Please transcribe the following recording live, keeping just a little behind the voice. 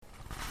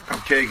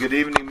Okay, good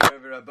evening,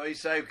 Rabbi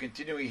Isai.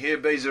 Continuing here,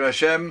 Be'ezer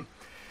Hashem.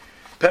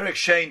 Perek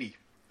Sheni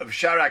of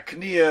Shara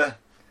Kniyah,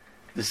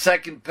 the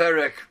second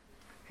Perek.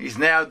 He's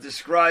now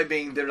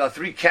describing there are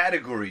three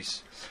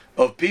categories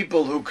of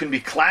people who can be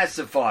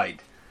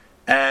classified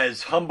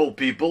as humble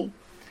people.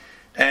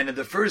 And in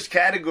the first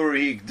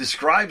category, he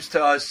describes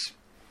to us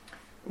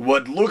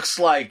what looks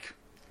like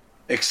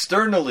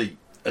externally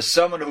as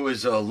someone who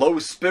is a low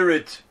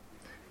spirit,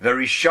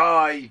 very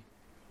shy,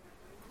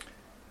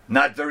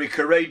 not very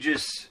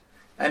courageous,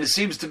 and it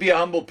seems to be a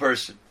humble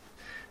person.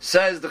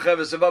 Says the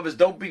Chovos HaLevavos,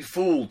 don't be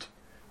fooled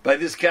by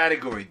this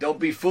category. Don't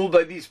be fooled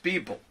by these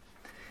people.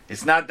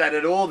 It's not that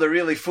at all. They're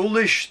really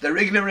foolish. They're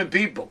ignorant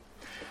people.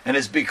 And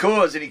it's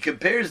because, and he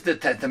compares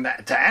it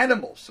to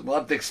animals. We'll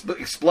have to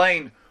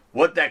explain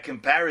what that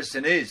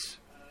comparison is.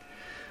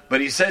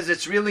 But he says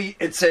it's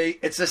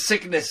a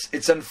sickness.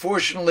 It's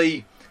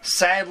unfortunately,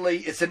 sadly,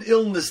 it's an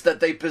illness that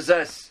they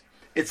possess.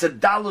 It's a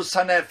dalus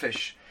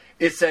hanefesh.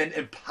 It's an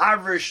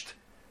impoverished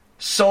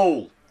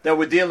soul that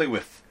we're dealing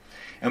with.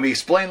 And we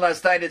explained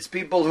last night, it's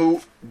people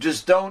who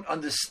just don't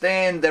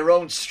understand their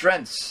own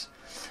strengths.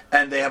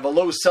 And they have a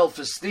low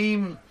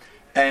self-esteem.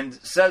 And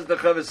says the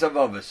Chovos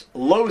HaLevavos,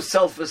 low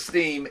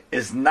self-esteem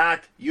is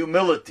not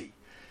humility.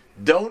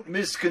 Don't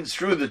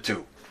misconstrue the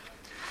two.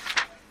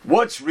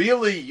 What's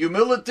really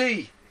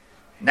humility?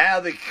 Now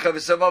the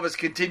Chovos HaLevavos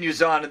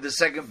continues on in the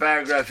second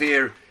paragraph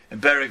here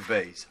in Perek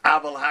Beis.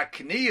 Aval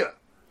hakniyah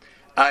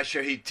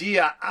asher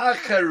hitia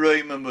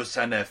acharei memus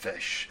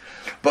hanefesh.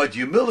 But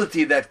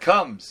humility that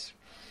comes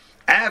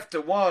after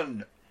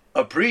one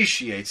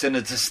appreciates and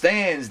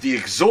understands the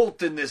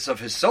exaltedness of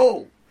his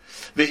soul,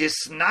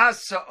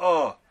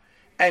 v'hisnasa'ah,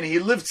 and he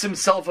lifts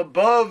himself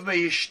above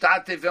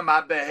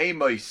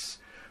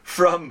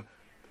from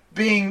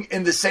being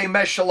in the same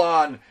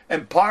echelon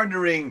and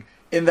partnering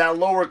in that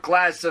lower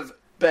class of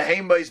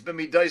behemoths,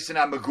 b'midos and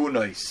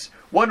amagunos.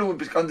 One who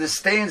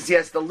understands he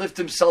has to lift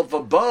himself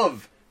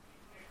above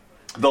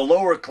the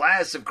lower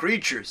class of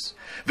creatures.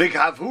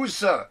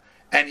 V'ghavhusa,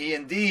 and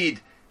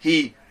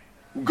he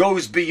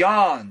goes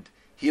beyond.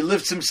 He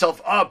lifts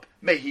himself up.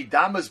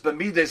 Mehidamas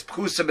b'mides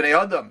pchusa b'nei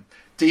adam,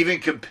 to even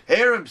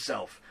compare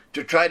himself,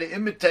 to try to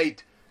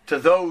imitate to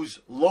those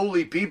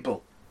lowly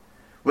people,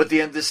 with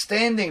the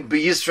understanding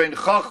b'yisrein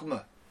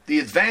chochma, the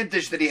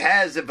advantage that he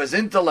has of his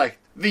intellect,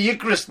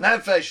 v'yikras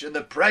nefesh, and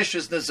the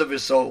preciousness of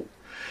his soul,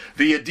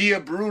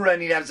 v'yadia brura,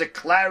 and he has a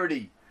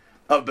clarity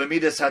of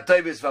b'midas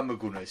hatovis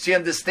v'amagunos. He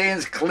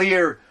understands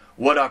clear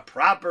what are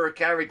proper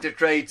character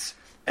traits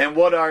and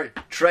what are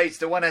traits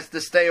that one has to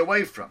stay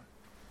away from.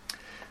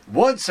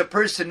 Once a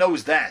person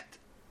knows that,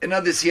 in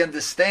others he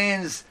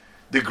understands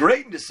the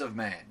greatness of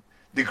man,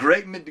 the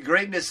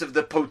greatness of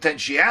the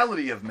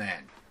potentiality of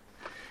man,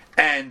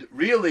 and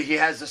really he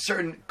has a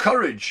certain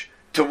courage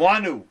to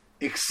want to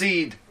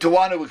exceed, to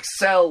want to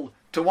excel,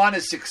 to want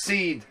to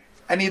succeed,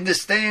 and he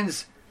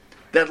understands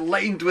that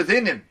latent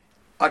within him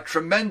are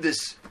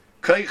tremendous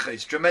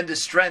koiches,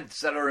 tremendous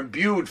strengths that are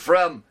imbued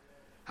from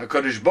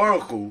HaKadosh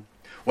Baruch Hu.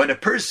 When a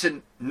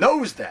person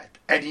knows that,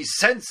 and he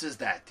senses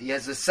that, he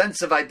has a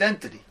sense of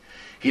identity.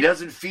 He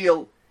doesn't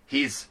feel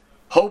he's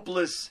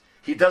hopeless.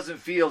 He doesn't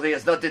feel he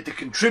has nothing to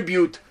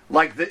contribute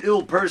like the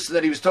ill person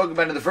that he was talking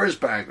about in the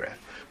first paragraph.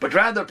 But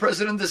rather, a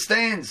person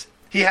understands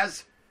he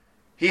has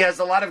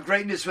a lot of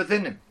greatness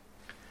within him.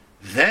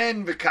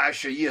 Then,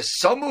 v'kasher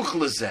yisamuch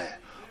lezeh.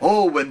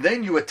 Oh, when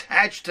then you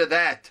attach to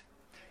that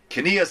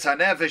Kniyas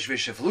hanefesh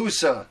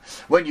v'sheflusa,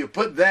 when you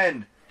put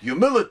then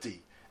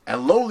humility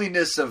and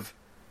lowliness of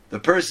the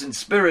person's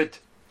spirit,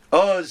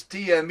 oz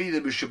tiyeh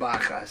midah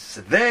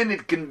b'shubachas, then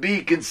it can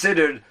be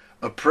considered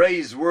a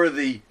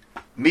praiseworthy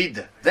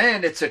midah.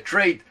 Then it's a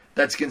trait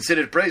that's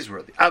considered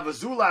praiseworthy.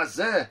 Avazul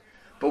hazeh,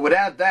 but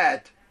without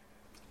that,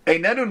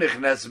 einenu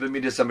nichnas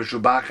b'midas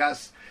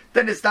hameshubachas,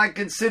 then it's not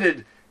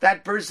considered,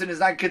 that person is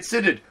not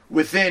considered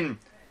within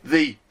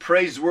the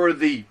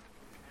praiseworthy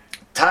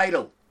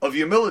title of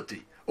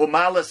humility,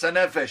 umalas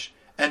hanefesh,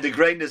 and the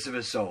greatness of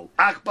his soul.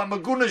 Ach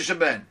b'maguna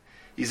sheben,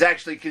 he's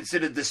actually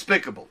considered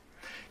despicable.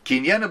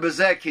 Kinyana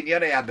b'zeh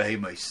kinyana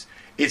habehemos.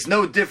 It's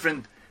no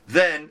different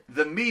than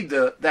the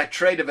midah, that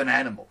trait of an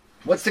animal.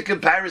 What's the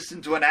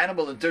comparison to an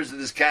animal in terms of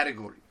this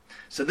category?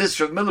 So this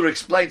Rav Miller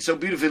explains so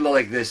beautifully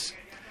like this.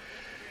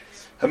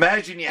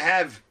 Imagine you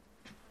have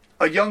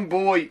a young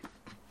boy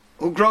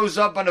who grows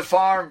up on a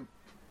farm,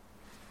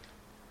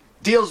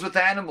 deals with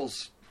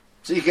animals.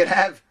 So you could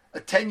have a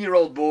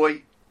 10-year-old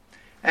boy,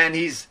 and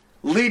he's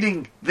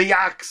leading the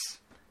ox.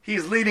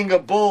 He's leading a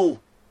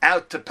bull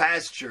out to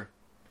pasture.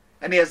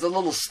 And he has a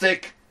little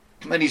stick,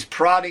 and he's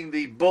prodding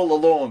the bull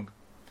along.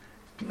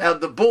 Now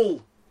the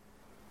bull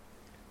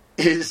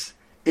is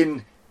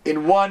in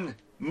one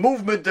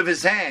movement of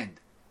his hand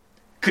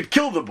could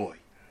kill the boy.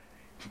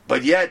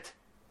 But yet,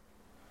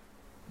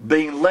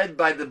 being led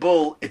by the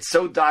bull, it's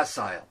so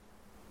docile.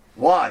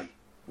 Why?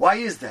 Why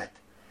is that?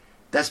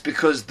 That's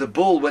because the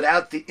bull,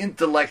 without the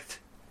intellect,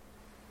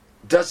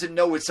 doesn't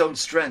know its own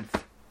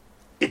strength.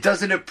 It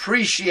doesn't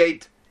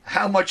appreciate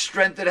how much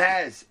strength it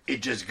has.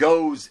 It just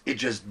goes, it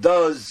just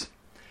does.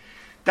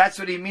 That's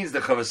what he means, the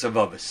Chovos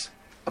HaLevavos.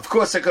 Of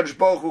course, HaKadosh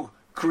Baruch Hu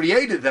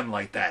created them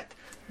like that.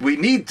 We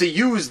need to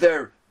use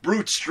their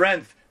brute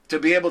strength to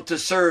be able to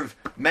serve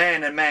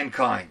man and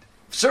mankind.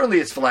 Certainly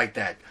it's like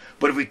that.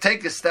 But if we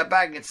take a step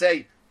back and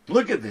say,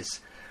 look at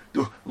this.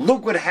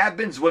 Look what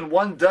happens when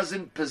one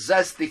doesn't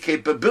possess the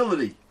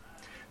capability,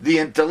 the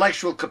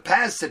intellectual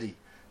capacity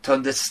to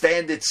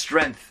understand its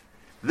strength.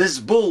 This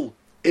bull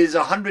is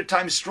 100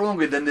 times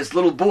stronger than this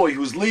little boy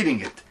who's leading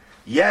it.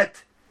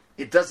 Yet,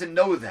 it doesn't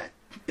know that.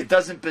 It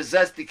doesn't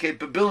possess the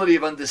capability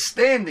of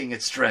understanding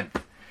its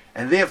strength.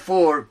 And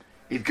therefore,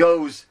 it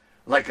goes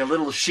like a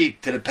little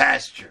sheep to the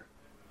pasture.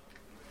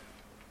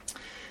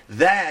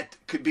 That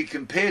could be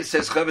compared,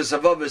 says Chavis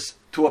Avavis,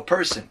 to a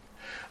person.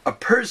 A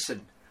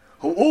person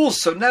who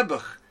also,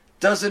 Nebuch,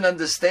 doesn't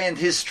understand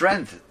his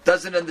strength,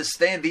 doesn't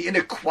understand the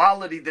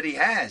inequality that he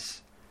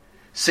has.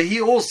 So he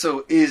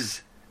also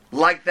is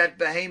like that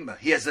behemoth.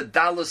 He has a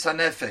dalus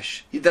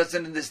hanefesh. He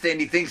doesn't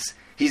understand. He thinks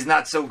he's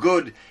not so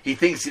good. He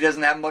thinks he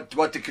doesn't have much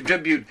what to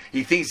contribute.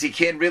 He thinks he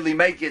can't really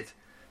make it.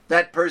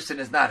 That person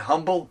is not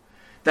humble.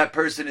 That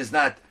person is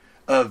not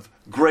of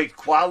great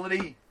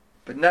quality.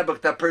 But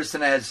Nebuch, that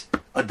person has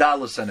a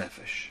dalus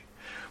hanefesh.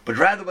 But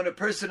rather, when a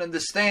person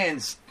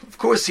understands, of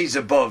course he's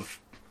above.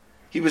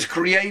 He was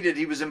created,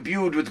 he was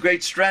imbued with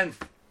great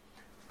strength.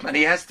 And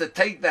he has to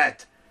take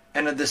that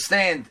and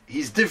understand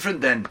he's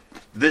different than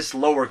this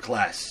lower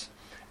class.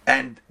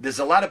 And there's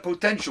a lot of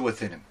potential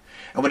within him.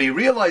 And when he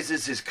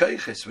realizes his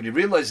kaiches, when he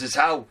realizes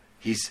how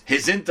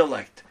his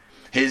intellect,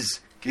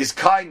 his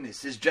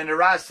kindness, his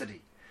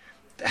generosity,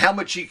 how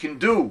much he can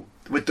do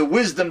with the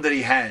wisdom that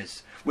he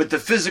has, with the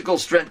physical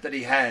strength that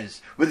he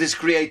has, with his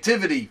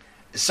creativity,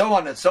 so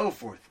on and so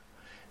forth.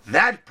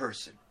 That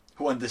person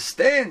who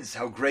understands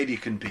how great he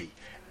can be,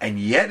 and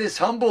yet is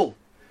humble,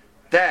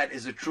 that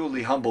is a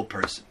truly humble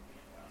person.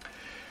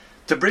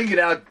 To bring it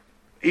out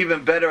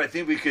even better, I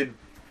think we could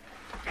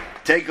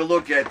take a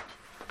look at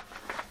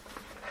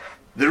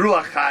the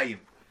Ruach Chaim.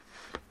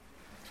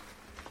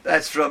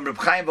 That's from Reb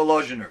Chaim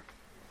Volozhiner,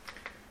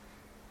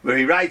 where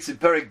he writes in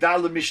Perek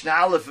Daled Mishnah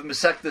Aleph of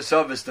Masechtas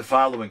Avos the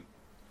following.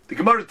 The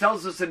Gemara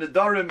tells us in the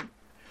Dorim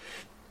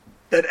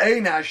that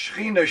Ein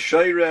HaShechina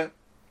Shoyre,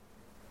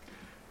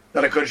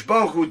 that a HaKadosh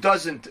Baruch Hu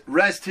doesn't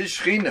rest his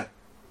Shechina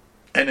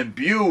and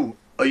imbue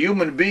a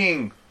human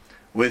being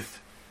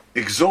with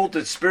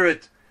exalted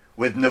spirit,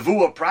 with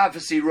Nevuah,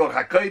 prophecy,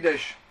 Ruach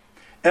HaKodesh,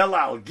 El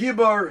Al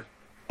Gibar,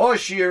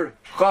 Oshir,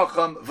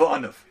 Chacham,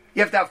 V'anav.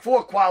 You have to have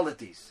 4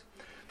 qualities.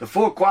 The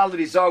 4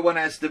 qualities are: one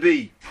has to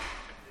be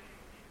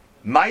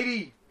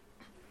mighty,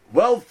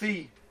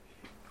 wealthy,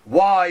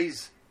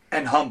 wise,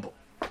 and humble.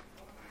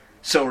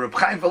 So Reb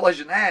Chaim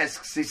Volozhin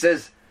asks, he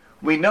says,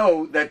 we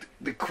know that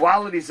the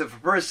qualities of a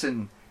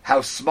person,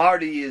 how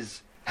smart he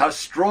is, how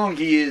strong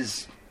he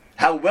is,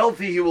 how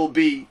wealthy he will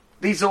be,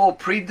 these are all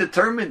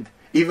predetermined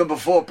even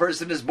before a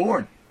person is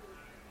born.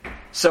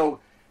 So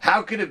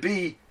how could it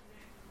be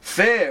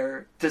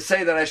fair to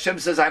say that Hashem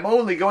says, I'm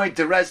only going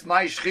to rest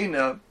my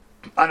Shechina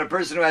on a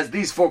person who has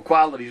these 4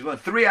 qualities? Well,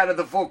 3 out of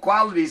the 4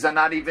 qualities are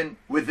not even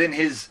within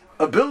his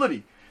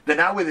ability. They're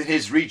not within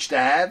his reach to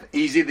have.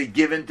 He's either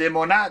given to him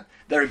or not.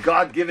 They're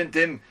God given to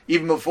him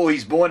even before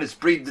he's born. It's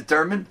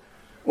predetermined,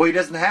 or he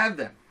doesn't have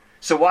them.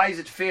 So why is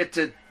it fair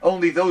to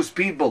only those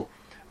people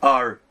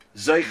are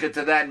zeicha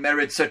to that,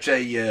 merit such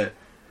an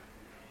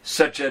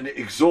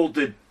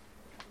exalted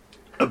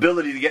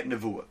ability to get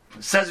nevuah?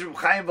 Says Reb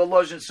Chaim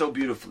Volozhin so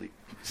beautifully.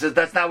 He says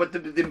that's not what the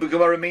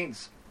Gemara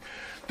means.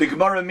 The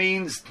Gemara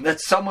means that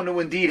someone who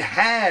indeed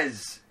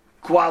has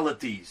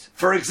qualities.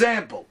 For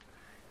example,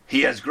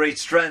 he has great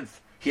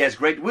strength, he has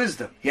great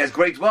wisdom, he has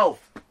great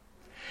wealth,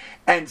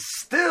 and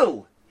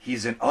still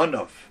he's an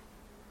Anav.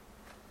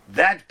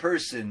 That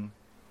person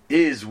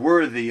is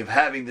worthy of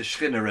having the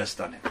Shechina rest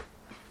on him.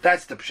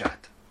 That's the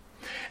pshat.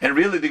 And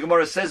really the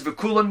Gemara says,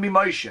 V'kulan mi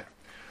Moshe.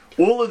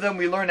 All of them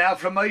we learn out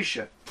from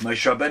Moshe.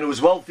 Moshe Rabbeinu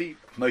was wealthy.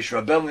 Moshe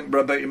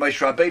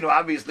Rabbeinu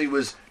obviously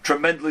was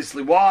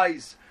tremendously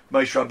wise.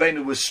 Moshe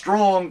Rabbeinu was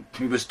strong.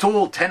 He was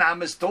tall, 10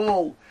 amas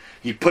tall.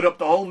 He put up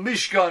the whole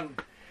Mishkan.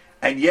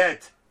 And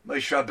yet,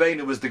 Moshe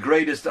Rabbeinu was the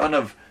greatest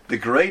Anav, the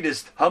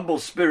greatest humble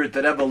spirit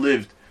that ever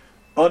lived.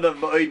 Anav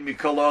ma'od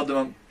mikol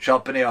adam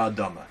shal pnei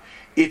adama.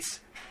 It's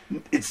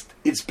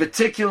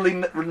particularly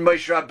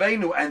Moshe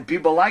Rabbeinu and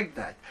people like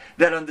that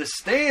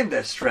understand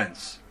their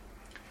strengths,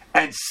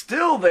 and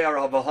still they are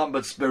of a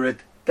humble spirit.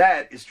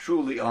 That is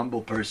truly a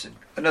humble person.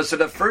 And so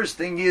the first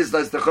thing is,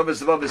 as the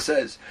Chavis Avos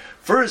says,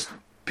 first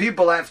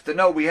people have to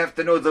know, we have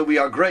to know that we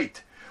are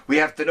great. We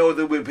have to know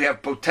that we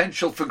have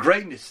potential for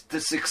greatness,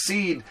 to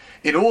succeed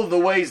in all the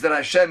ways that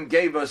Hashem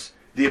gave us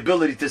the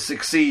ability to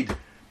succeed,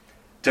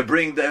 to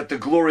bring the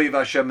glory of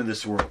Hashem in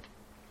this world.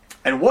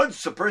 And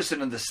once a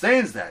person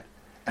understands that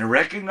and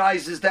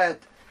recognizes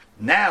that,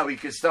 now he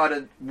can start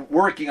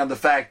working on the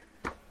fact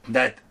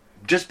that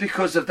just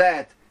because of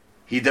that,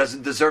 he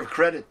doesn't deserve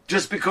credit.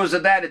 Just because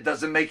of that, it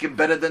doesn't make him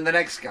better than the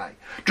next guy.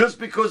 Just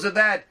because of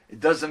that, it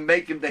doesn't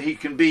make him that he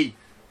can be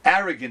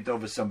arrogant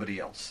over somebody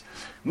else.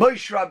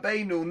 Moshe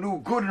Rabbeinu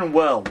knew good and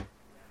well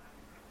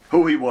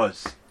who he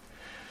was.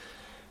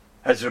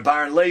 As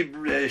Rabbi Leib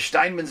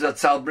Steinman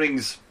Zatzal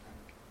brings,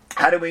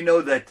 how do we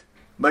know that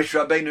Moshe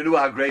Rabbeinu knew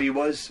how great he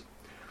was?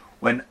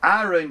 When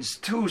Aaron's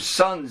two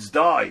sons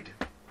died,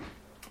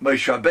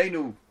 Moshe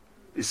Rabbeinu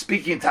is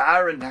speaking to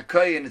Aaron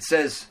Hakoy, and it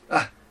says,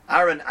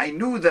 Aaron, I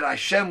knew that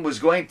Hashem was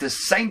going to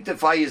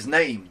sanctify his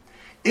name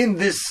in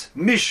this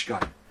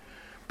Mishkan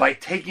by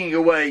taking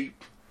away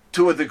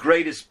two of the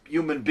greatest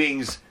human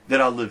beings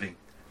that are living.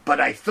 But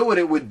I thought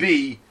it would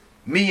be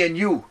me and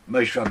you,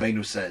 Moshe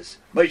Rabbeinu says.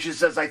 Moshe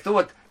says, I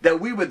thought that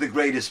we were the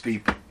greatest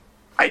people.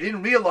 I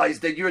didn't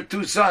realize that your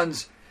two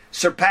sons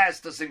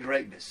surpassed us in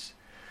greatness.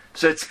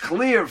 So it's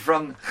clear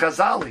from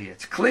Chazal here.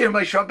 It's clear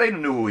Moshe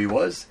Rabbeinu knew who he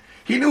was.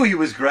 He knew he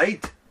was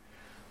great.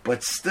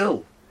 But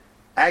still,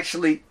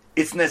 actually,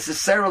 it's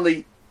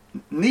necessarily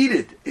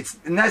needed. It's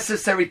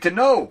necessary to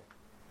know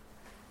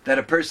that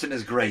a person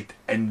is great.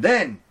 And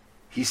then,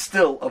 he's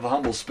still of a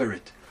humble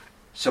spirit.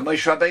 So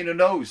Moshe Rabbeinu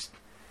knows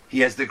he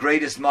has the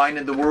greatest mind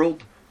in the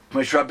world.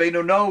 Moshe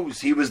Rabbeinu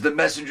knows he was the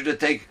messenger to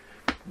take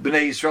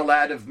Bnei Yisrael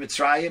out of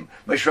Mitzrayim.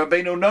 Moshe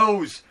Rabbeinu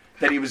knows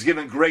that he was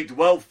given great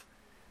wealth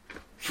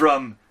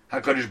from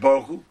HaKadosh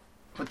Baruch Hu.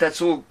 But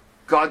that's all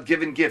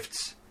God-given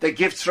gifts. They're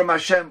gifts from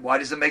Hashem. Why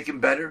does it make him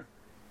better?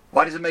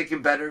 Why does it make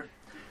him better?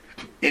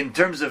 In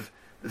terms of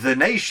the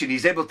nation,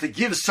 he's able to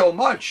give so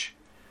much.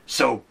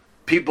 So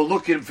people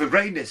look at him for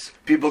greatness.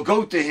 People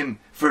go to him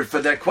for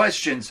their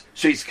questions.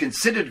 So he's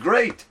considered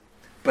great.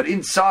 But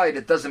inside,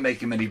 it doesn't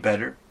make him any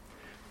better.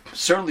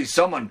 Certainly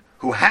someone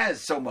who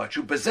has so much,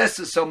 who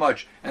possesses so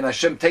much, and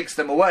Hashem takes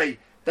them away,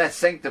 that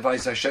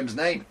sanctifies Hashem's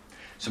name.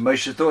 So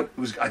Moshe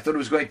I thought it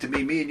was going to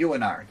be me and you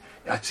and Aaron.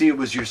 I see it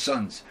was your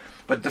sons.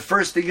 But the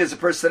first thing is a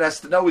person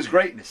has to know his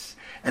greatness.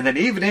 And then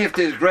even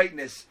after his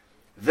greatness,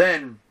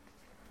 then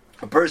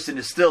a person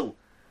is still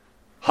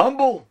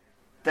humble.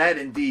 That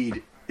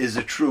indeed is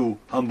a true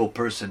humble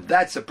person.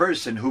 That's a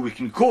person who we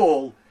can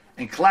call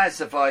and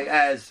classify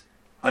as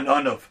an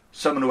anav,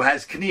 someone who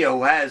has kniya,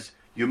 who has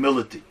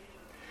humility.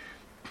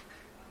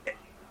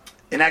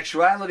 In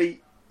actuality,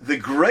 the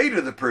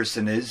greater the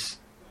person is,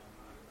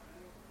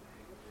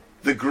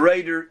 the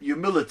greater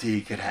humility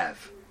he could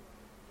have.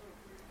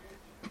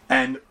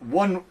 And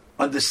one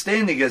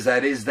understanding of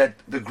that is that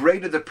the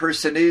greater the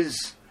person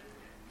is,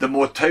 the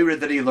more Torah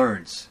that he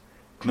learns,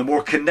 the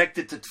more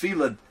connected to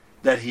Tefillah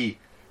that he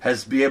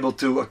has been able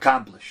to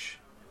accomplish,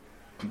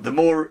 the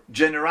more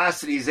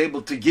generosity he's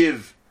able to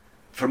give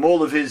from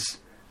all of his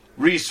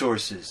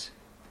resources.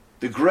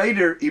 The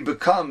greater he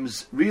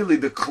becomes, really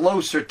the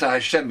closer to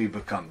Hashem he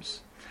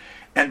becomes.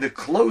 And the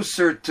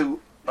closer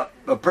to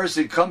a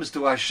person comes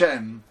to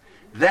Hashem,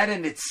 that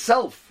in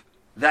itself,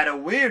 that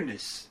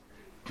awareness,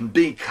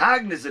 being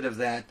cognizant of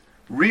that,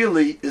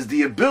 really is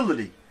the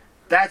ability.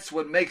 That's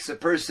what makes a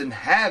person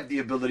have the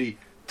ability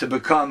to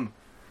become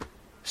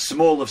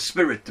small of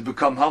spirit, to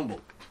become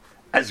humble.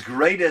 As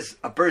great as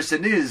a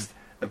person is,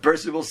 a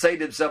person will say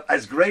to himself,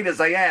 as great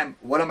as I am,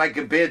 what am I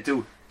compared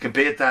to?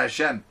 Compared to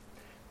Hashem.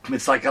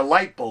 It's like a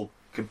light bulb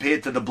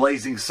compared to the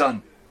blazing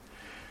sun.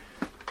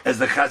 As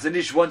the Chazon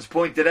Ish once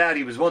pointed out,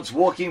 he was once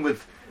walking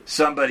with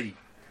somebody,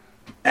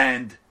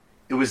 and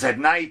it was at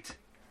night,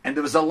 and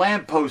there was a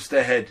lamppost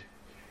ahead,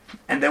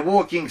 and they're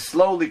walking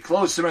slowly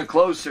closer and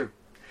closer.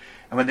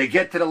 And when they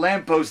get to the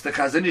lamppost, the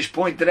Chazon Ish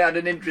pointed out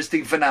an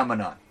interesting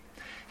phenomenon.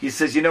 He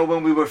says,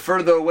 when we were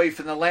further away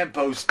from the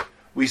lamppost,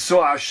 we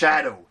saw our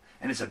shadow,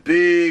 and it's a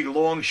big,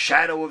 long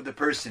shadow of the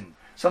person.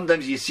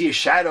 Sometimes you see a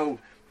shadow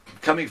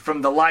coming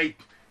from the light.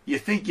 You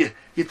think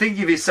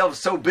of yourself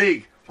so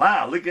big.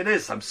 Wow, look at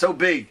this, I'm so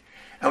big.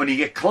 And when you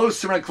get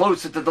closer and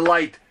closer to the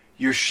light,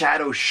 your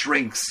shadow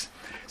shrinks.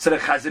 So the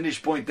Chazon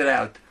Ish pointed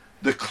out,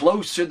 the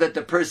closer that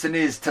the person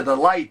is to the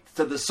light,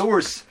 to the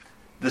source,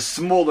 the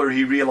smaller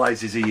he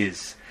realizes he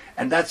is.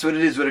 And that's what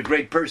it is with a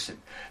great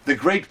person. The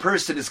great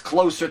person is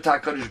closer to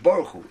HaKadosh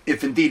Baruch Hu,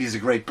 if indeed he's a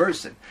great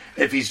person.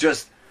 If he's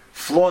just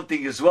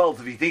flaunting his wealth,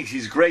 if he thinks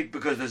he's great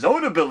because of his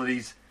own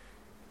abilities,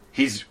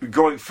 he's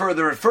going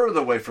further and further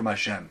away from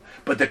Hashem.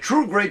 But the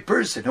true great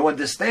person who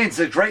understands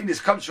that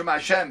greatness comes from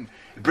Hashem,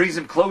 it brings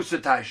him closer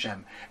to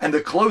Hashem. And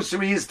the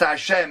closer he is to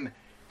Hashem,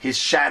 his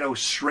shadow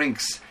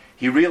shrinks.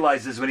 He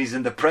realizes when he's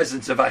in the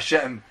presence of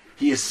Hashem,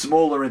 he is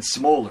smaller and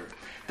smaller.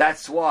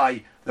 That's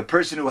why the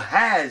person who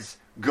has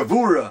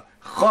Gevura,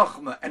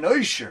 Chochmah, and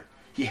Osher,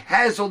 he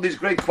has all these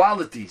great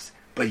qualities,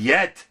 but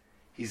yet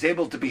he's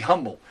able to be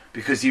humble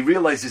because he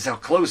realizes how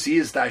close he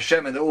is to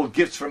Hashem and they're all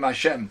gifts from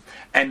Hashem.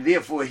 And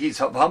therefore he's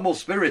of humble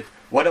spirit.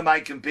 What am I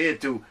compared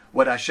to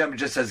what Hashem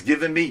just has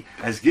given me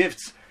as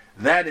gifts?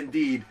 That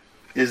indeed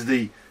is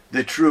the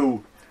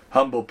true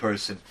humble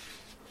person.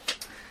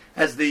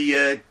 As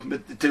to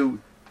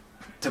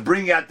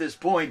bring out this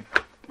point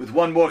with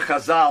one more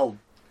Chazal,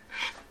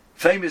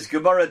 famous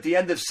Gemara at the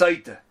end of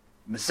Saita.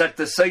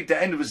 Masechta Saita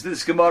end was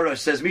this Gemara,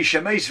 says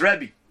Mishameis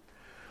Rebbe.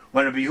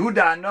 When Rabbi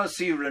Yehuda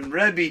Anasi, when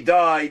Rebbe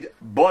died,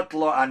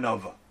 Botla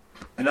Anova.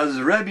 And as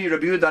Rabbi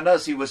Yehuda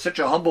Anasi was such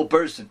a humble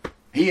person,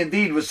 he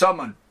indeed was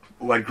someone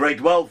who had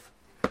great wealth,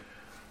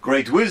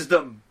 great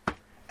wisdom,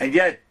 and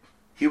yet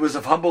he was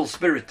of humble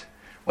spirit.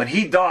 When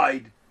he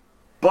died,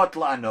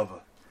 Botla Anova.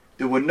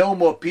 there were no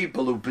more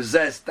people who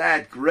possessed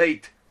that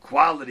great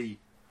quality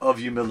of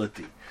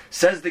humility.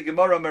 Says the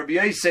Gemara, Rabbi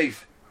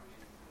Yosef,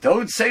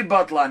 don't say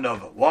Batla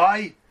Nova.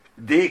 Why?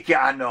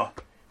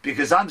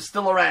 Because I'm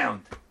still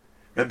around.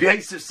 Rabbi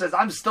Yosef says,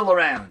 I'm still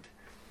around.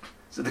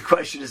 So the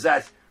question is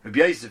that, Rabbi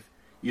Yosef,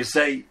 you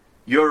say,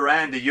 you're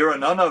around and you're a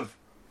none of?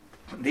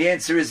 The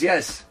answer is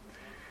yes.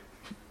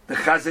 The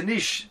Chazon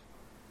Ish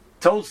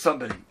told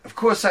somebody, of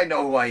course I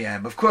know who I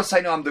am. Of course I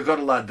know I'm the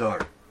Gadol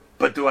Hador.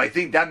 But do I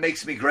think that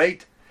makes me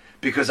great?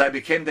 Because I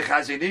became the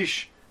Chazon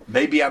Ish?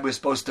 Maybe I was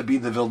supposed to be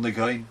the Vilna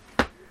Gaon.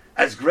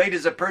 As great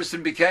as a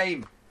person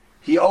became,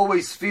 he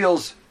always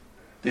feels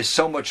there's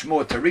so much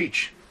more to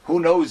reach. Who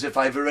knows if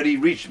I've already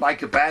reached my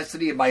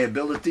capacity and my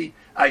ability?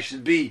 I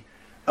should be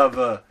of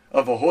a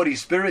haughty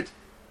spirit.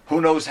 Who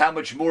knows how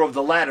much more of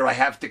the ladder I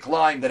have to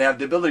climb that I have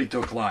the ability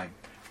to climb?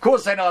 Of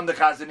course I know I'm the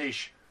Chazon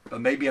Ish,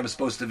 but maybe I'm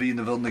supposed to be in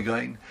the Vilna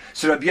Gaon.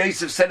 So Rabbi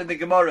Yosef said in the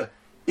Gemara,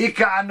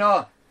 Ika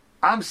ana,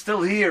 I'm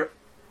still here.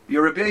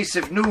 Your Rabbi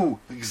Yosef knew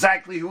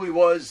exactly who he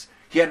was.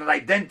 He had an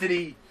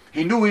identity.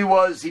 He knew who he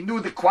was. He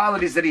knew the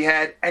qualities that he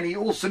had, and he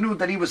also knew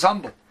that he was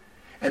humble.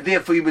 And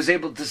therefore he was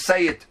able to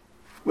say it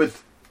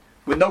with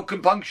no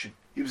compunction.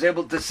 He was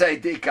able to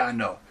say, Ika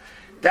ana.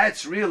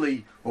 That's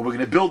really what we're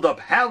going to build up,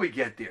 how we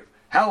get there.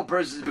 How a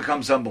person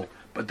becomes humble.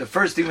 But the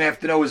first thing we have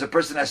to know is a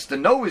person has to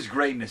know his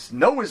greatness,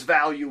 know his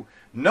value,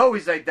 know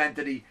his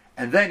identity,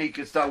 and then he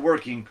can start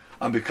working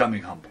on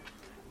becoming humble.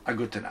 A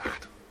gute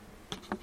Nacht.